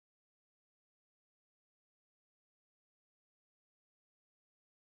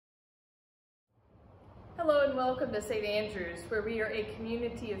Hello and welcome to St. Andrew's, where we are a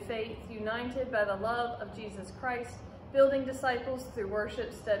community of faith united by the love of Jesus Christ, building disciples through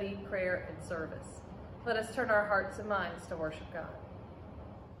worship, study, prayer, and service. Let us turn our hearts and minds to worship God.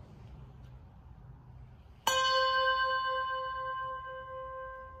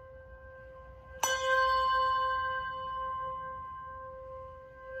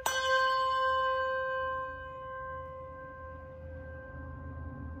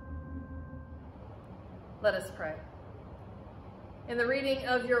 Let us pray. In the reading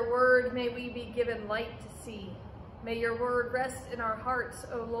of your word, may we be given light to see. May your word rest in our hearts,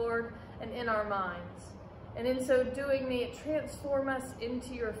 O Lord, and in our minds. And in so doing, may it transform us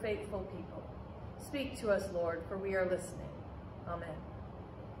into your faithful people. Speak to us, Lord, for we are listening. Amen.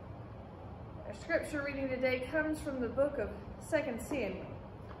 Our scripture reading today comes from the book of 2 Samuel,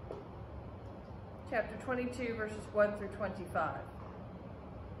 chapter 22, verses 1 through 25.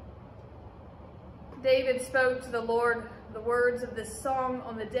 David spoke to the Lord the words of this song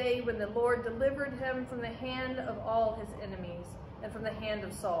on the day when the Lord delivered him from the hand of all his enemies and from the hand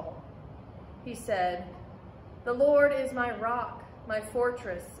of Saul. He said, "The Lord is my rock, my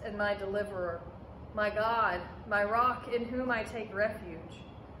fortress, and my deliverer, my God, my rock in whom I take refuge,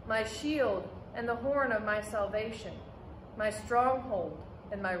 my shield and the horn of my salvation, my stronghold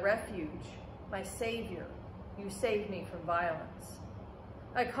and my refuge, my Savior. You save me from violence.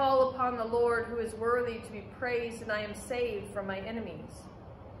 I call upon the Lord who is worthy to be praised, and I am saved from my enemies.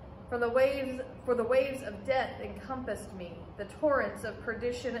 For the waves of death encompassed me, the torrents of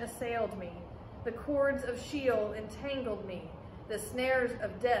perdition assailed me, the cords of Sheol entangled me, the snares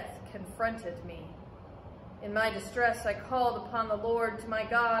of death confronted me. In my distress I called upon the Lord, to my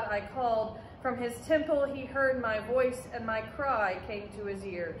God I called. From his temple he heard my voice, and my cry came to his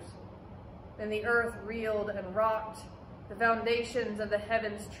ears. Then the earth reeled and rocked. The foundations of the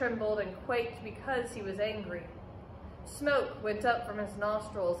heavens trembled and quaked because he was angry. Smoke went up from his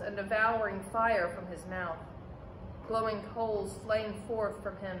nostrils and devouring fire from his mouth. Glowing coals flamed forth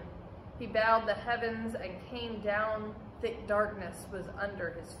from him. He bowed the heavens and came down. Thick darkness was under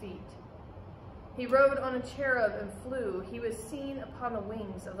his feet. He rode on a cherub and flew. He was seen upon the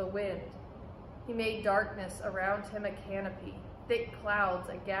wings of the wind. He made darkness around him a canopy, thick clouds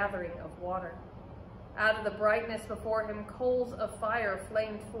a gathering of water. Out of the brightness before him, coals of fire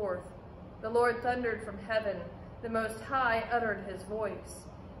flamed forth. The Lord thundered from heaven. The Most High uttered his voice.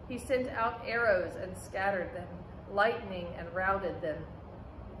 He sent out arrows and scattered them, lightning and routed them.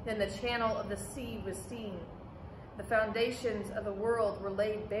 Then the channel of the sea was seen. The foundations of the world were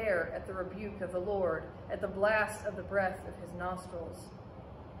laid bare at the rebuke of the Lord, at the blast of the breath of his nostrils.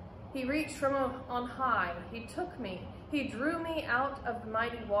 He reached from on high. He took me. He drew me out of the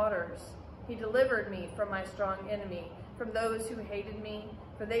mighty waters. He delivered me from my strong enemy, from those who hated me,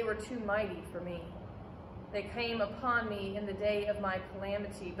 for they were too mighty for me. They came upon me in the day of my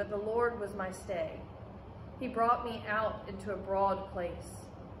calamity, but the Lord was my stay. He brought me out into a broad place.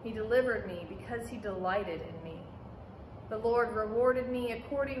 He delivered me because he delighted in me. The Lord rewarded me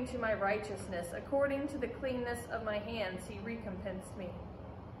according to my righteousness, according to the cleanness of my hands he recompensed me.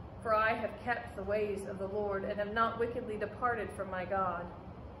 For I have kept the ways of the Lord and have not wickedly departed from my God.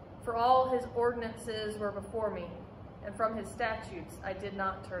 For all his ordinances were before me, and from his statutes I did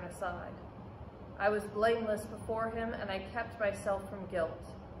not turn aside. I was blameless before him, and I kept myself from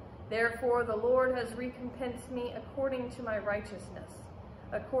guilt. Therefore the Lord has recompensed me according to my righteousness,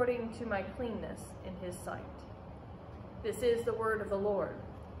 according to my cleanness in his sight. This is the word of the Lord.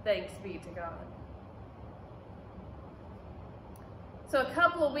 Thanks be to God. So a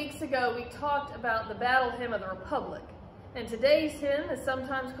couple of weeks ago, we talked about the battle hymn of the Republic. And today's hymn is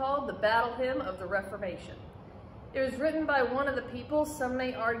sometimes called the Battle Hymn of the Reformation. It was written by one of the people, some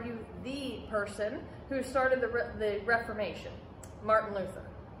may argue the person, who started the Reformation, Martin Luther.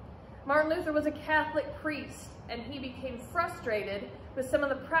 Martin Luther was a Catholic priest, and he became frustrated with some of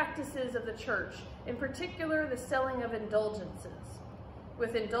the practices of the church, in particular the selling of indulgences.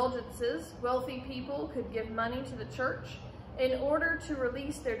 With indulgences, wealthy people could give money to the church in order to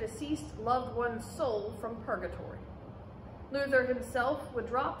release their deceased loved one's soul from purgatory. Luther himself would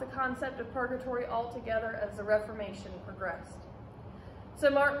drop the concept of purgatory altogether as the Reformation progressed. So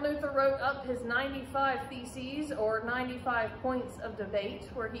Martin Luther wrote up his 95 theses, or 95 points of debate,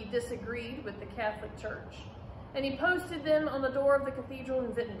 where he disagreed with the Catholic Church, and he posted them on the door of the cathedral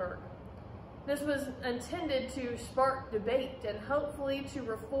in Wittenberg. This was intended to spark debate and hopefully to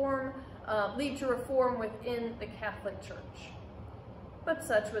lead to reform within the Catholic Church. But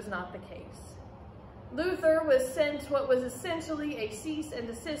such was not the case. Luther was sent what was essentially a cease and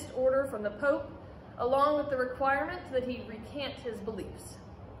desist order from the Pope, along with the requirement that he recant his beliefs.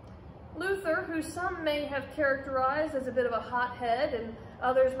 Luther, who some may have characterized as a bit of a hothead and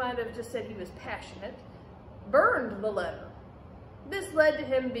others might have just said he was passionate, burned the letter. This led to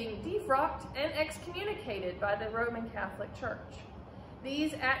him being defrocked and excommunicated by the Roman Catholic Church.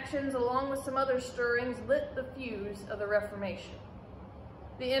 These actions, along with some other stirrings, lit the fuse of the Reformation.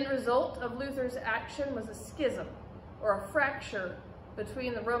 The end result of Luther's action was a schism, or a fracture,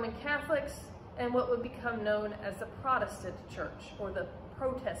 between the Roman Catholics and what would become known as the Protestant Church, or the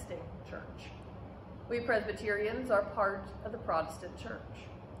protesting church. We Presbyterians are part of the Protestant Church.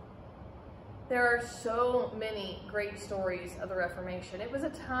 There are so many great stories of the Reformation. It was a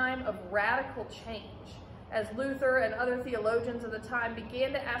time of radical change, as Luther and other theologians of the time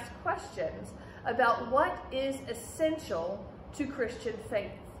began to ask questions about what is essential to Christian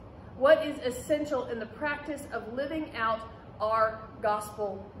faith. What is essential in the practice of living out our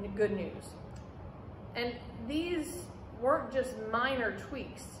gospel good news? And these weren't just minor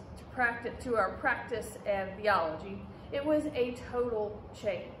tweaks to our practice and theology. It was a total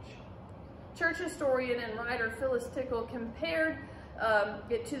change. Church historian and writer Phyllis Tickle compared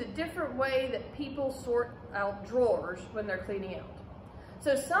it to the different way that people sort out drawers when they're cleaning out.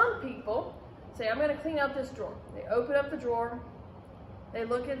 So some people say, I'm going to clean out this drawer. They open up the drawer, they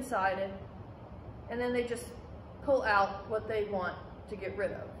look inside it, and then they just pull out what they want to get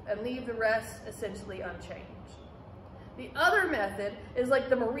rid of and leave the rest essentially unchanged. The other method is like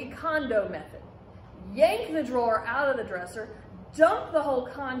the Marie Kondo method. Yank the drawer out of the dresser, dump the whole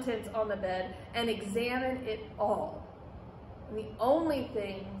contents on the bed, and examine it all. And the only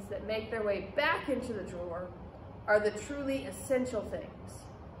things that make their way back into the drawer are the truly essential things,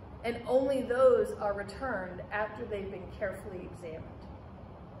 and only those are returned after they've been carefully examined.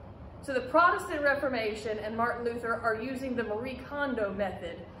 So the Protestant Reformation and Martin Luther are using the Marie Kondo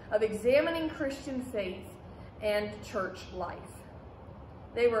method of examining Christian faith and church life.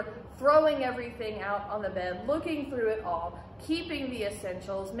 They were throwing everything out on the bed, looking through it all, keeping the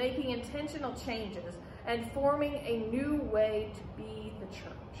essentials, making intentional changes, and forming a new way to be the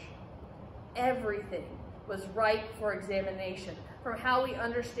church. Everything was ripe for examination, from how we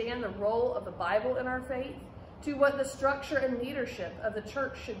understand the role of the Bible in our faith, to what the structure and leadership of the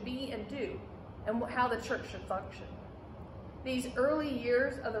church should be and do, and how the church should function. These early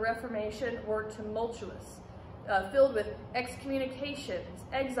years of the Reformation were tumultuous, filled with excommunications,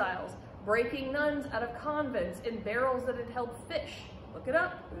 exiles, breaking nuns out of convents in barrels that had held fish. Look it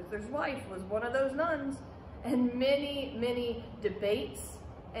up. Luther's wife was one of those nuns. And many, many debates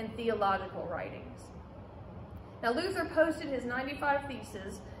and theological writings. Now, Luther posted his 95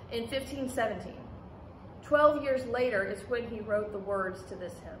 Theses in 1517. 12 years later is when he wrote the words to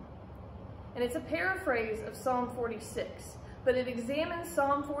this hymn. And it's a paraphrase of Psalm 46, but it examines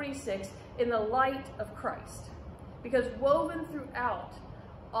Psalm 46 in the light of Christ, because woven throughout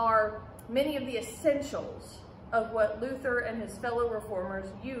are many of the essentials of what Luther and his fellow reformers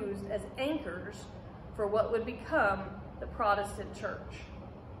used as anchors for what would become the Protestant church.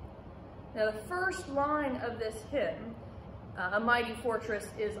 Now, the first line of this hymn, A Mighty Fortress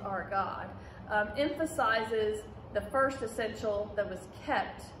is Our God, emphasizes the first essential that was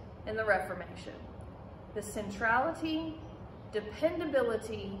kept in the Reformation: the centrality,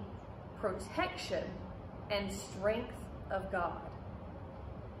 dependability, protection, and strength of God.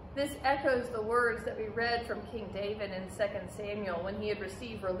 This echoes the words that we read from King David in 2 Samuel when he had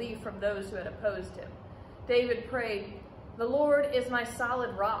received relief from those who had opposed him. David prayed, "The Lord is my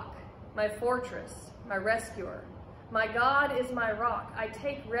solid rock, my fortress, my rescuer. My God is my rock. I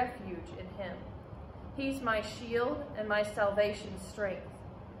take refuge in him. He's my shield and my salvation strength,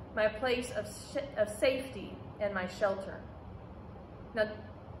 my place of safety and my shelter." Now,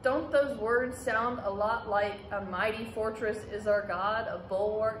 don't those words sound a lot like "a mighty fortress is our God, a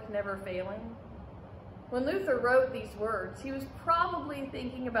bulwark never failing"? When Luther wrote these words, he was probably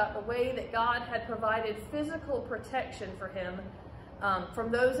thinking about the way that God had provided physical protection for him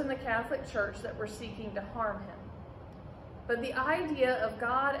from those in the Catholic Church that were seeking to harm him. But the idea of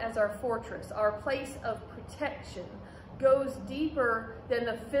God as our fortress, our place of protection, goes deeper than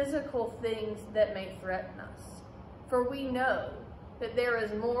the physical things that may threaten us. For we know that there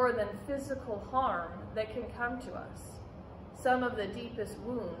is more than physical harm that can come to us. Some of the deepest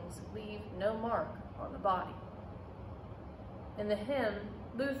wounds leave no mark on the body. In the hymn,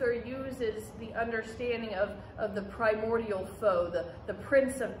 Luther uses the understanding of the primordial foe, the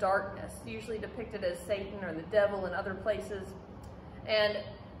prince of darkness, usually depicted as Satan or the devil in other places. And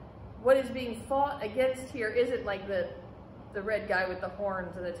what is being fought against here isn't like the red guy with the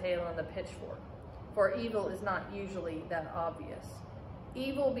horns and the tail and the pitchfork, for evil is not usually that obvious.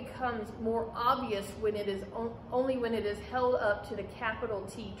 Evil becomes more obvious when it is only when it is held up to the capital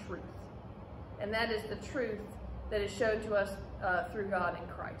T truth. And that is the truth that is shown to us through God in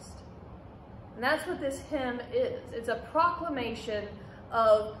Christ. And that's what this hymn is. It's a proclamation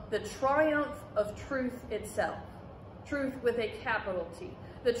of the triumph of truth itself. Truth with a capital T.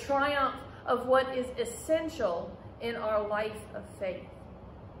 The triumph of what is essential in our life of faith.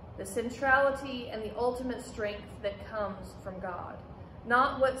 The centrality and the ultimate strength that comes from God.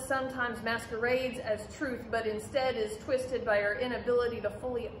 Not what sometimes masquerades as truth, but instead is twisted by our inability to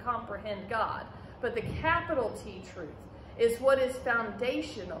fully comprehend God. But the capital T truth is what is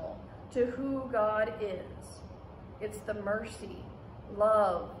foundational to who God is. It's the mercy,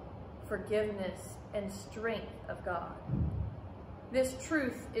 love, forgiveness, and strength of God. This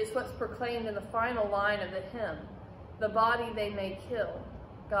truth is what's proclaimed in the final line of the hymn. The body they may kill,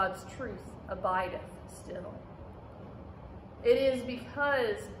 God's truth abideth still. It is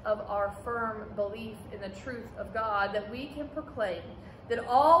because of our firm belief in the truth of God that we can proclaim that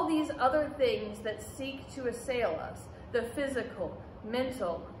all these other things that seek to assail us, the physical,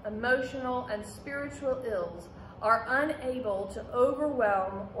 mental, emotional, and spiritual ills, are unable to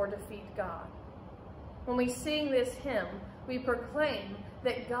overwhelm or defeat God. When we sing this hymn, we proclaim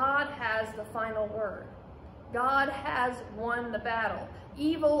that God has the final word. God has won the battle.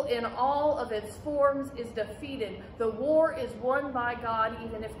 Evil in all of its forms is defeated. The war is won by God,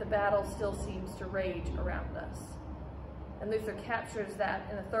 even if the battle still seems to rage around us. And Luther captures that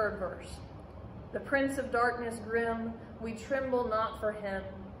in the third verse. The prince of darkness grim, we tremble not for him.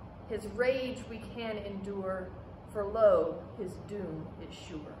 His rage we can endure, for lo, his doom is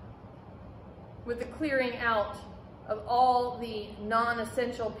sure. With the clearing out of all the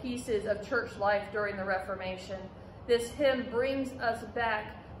non-essential pieces of church life during the Reformation, this hymn brings us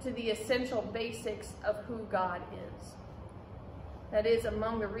back to the essential basics of who God is. That is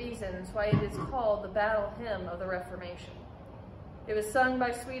among the reasons why it is called the battle hymn of the Reformation. It was sung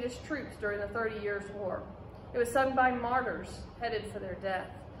by Swedish troops during the 30 Years' War. It was sung by martyrs headed for their death.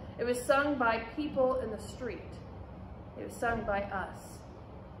 It was sung by people in the street. It was sung by us.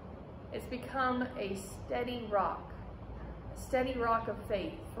 It's become a steady rock of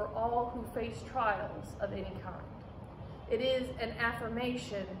faith for all who face trials of any kind. It is an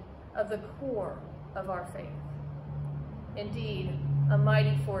affirmation of the core of our faith. Indeed, a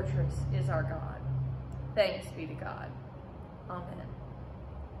mighty fortress is our God. Thanks be to God. Amen.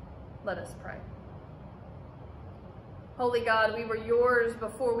 Let us pray. Holy God, we were yours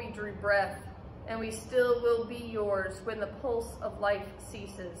before we drew breath, and we still will be yours when the pulse of life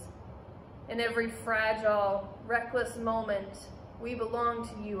ceases. In every fragile, reckless moment, we belong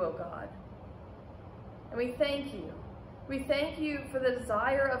to you, O God. And we thank you. We thank you for the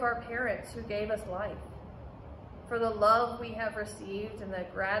desire of our parents who gave us life, for the love we have received and the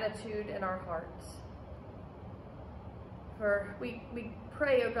gratitude in our hearts. For we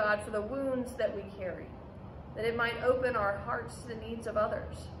pray, O God, for the wounds that we carry, that it might open our hearts to the needs of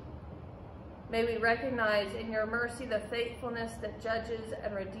others. May we recognize in your mercy the faithfulness that judges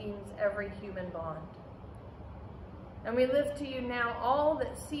and redeems every human bond. And we lift to you now all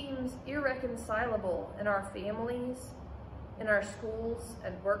that seems irreconcilable in our families, in our schools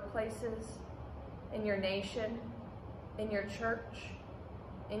and workplaces, in your nation, in your church,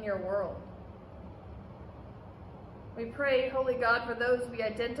 in your world. We pray, Holy God, for those we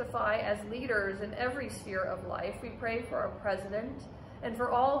identify as leaders in every sphere of life. We pray for our president and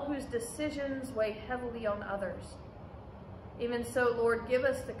for all whose decisions weigh heavily on others. Even so, Lord, give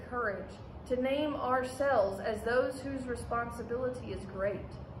us the courage to name ourselves as those whose responsibility is great.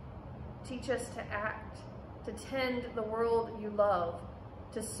 Teach us to act, to tend the world you love,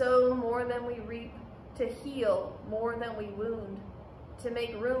 to sow more than we reap, to heal more than we wound, to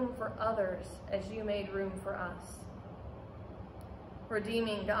make room for others as you made room for us.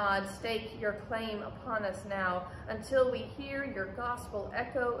 Redeeming God, stake your claim upon us now until we hear your gospel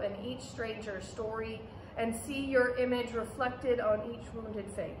echo in each stranger's story and see your image reflected on each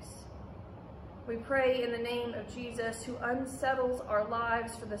wounded face. We pray in the name of Jesus, who unsettles our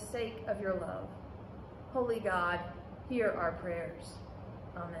lives for the sake of your love. Holy God, hear our prayers.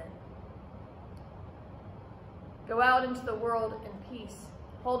 Amen. Go out into the world in peace.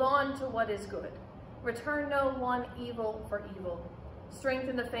 Hold on to what is good. Return no one evil for evil.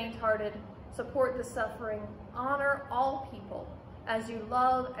 Strengthen the faint-hearted, support the suffering, honor all people as you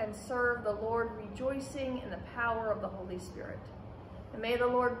love and serve the Lord, rejoicing in the power of the Holy Spirit. And may the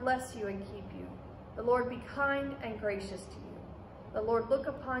Lord bless you and keep you. The Lord be kind and gracious to you. The Lord look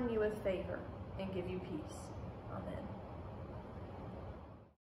upon you with favor and give you peace. Amen.